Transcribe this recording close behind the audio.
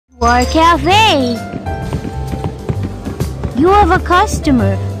Our cafe. You have a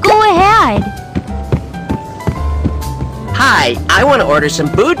customer. Go ahead. Hi, I want to order some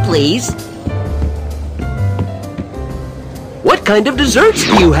food, please. What kind of desserts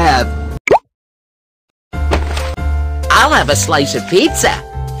do you have? I'll have a slice of pizza.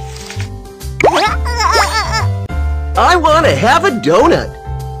 I want to have a donut.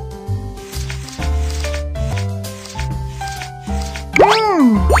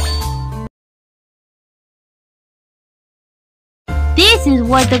 This is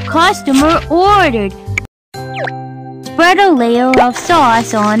what the customer ordered. Spread a layer of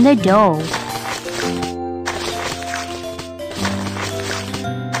sauce on the dough.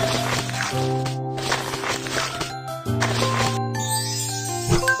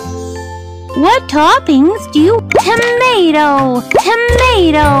 What toppings do you? Tomato,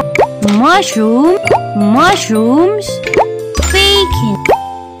 tomato, mushroom, mushrooms, bacon,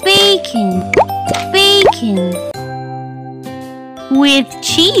 bacon, bacon. With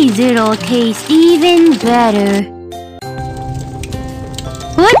cheese, it'll taste even better.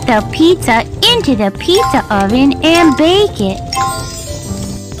 Put the pizza into the pizza oven and bake it.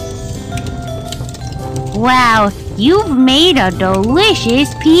 Wow, you've made a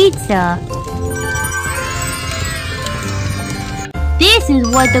delicious pizza. This is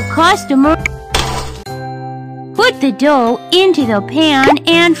what the customer... Put the dough into the pan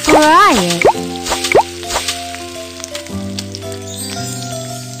and fry it.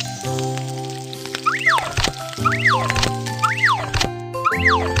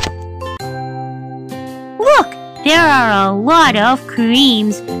 Look, there are a lot of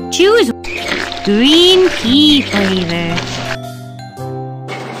creams. Choose green pea flavor,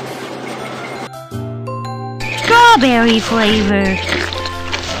 strawberry flavor,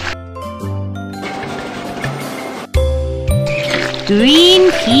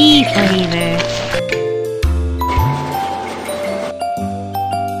 green pea flavor,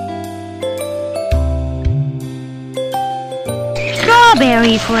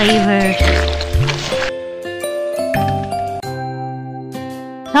 strawberry flavor.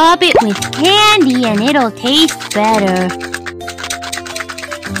 Top it with candy and it'll taste better.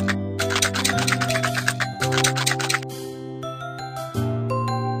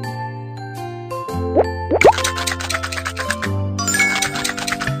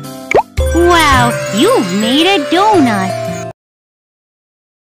 Wow, you've made a donut.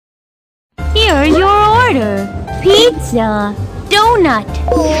 Here's your order. Pizza, donut,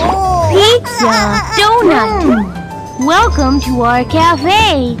 pizza, donut. Welcome to our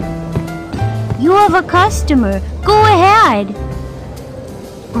cafe. You have a customer. Go ahead.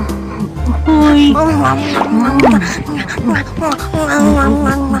 Hi.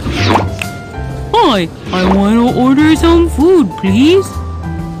 Hi, I want to order some food, please.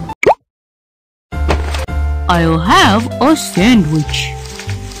 I'll have a sandwich.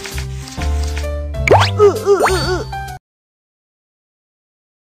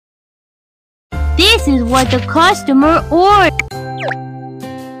 This is what the customer ordered.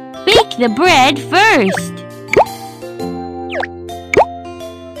 Bake the bread first.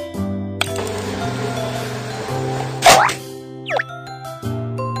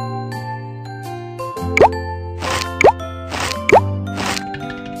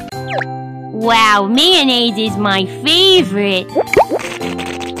 Wow, mayonnaise is my favorite.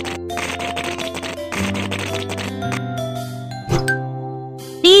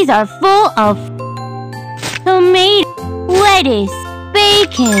 These are full of tomato, lettuce,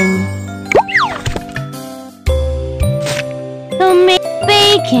 bacon,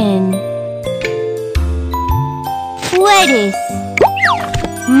 bacon, lettuce.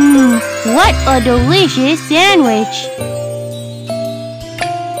 What a delicious sandwich!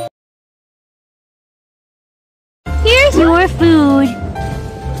 Here's your food.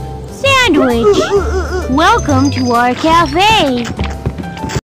 Sandwich. Welcome to our cafe.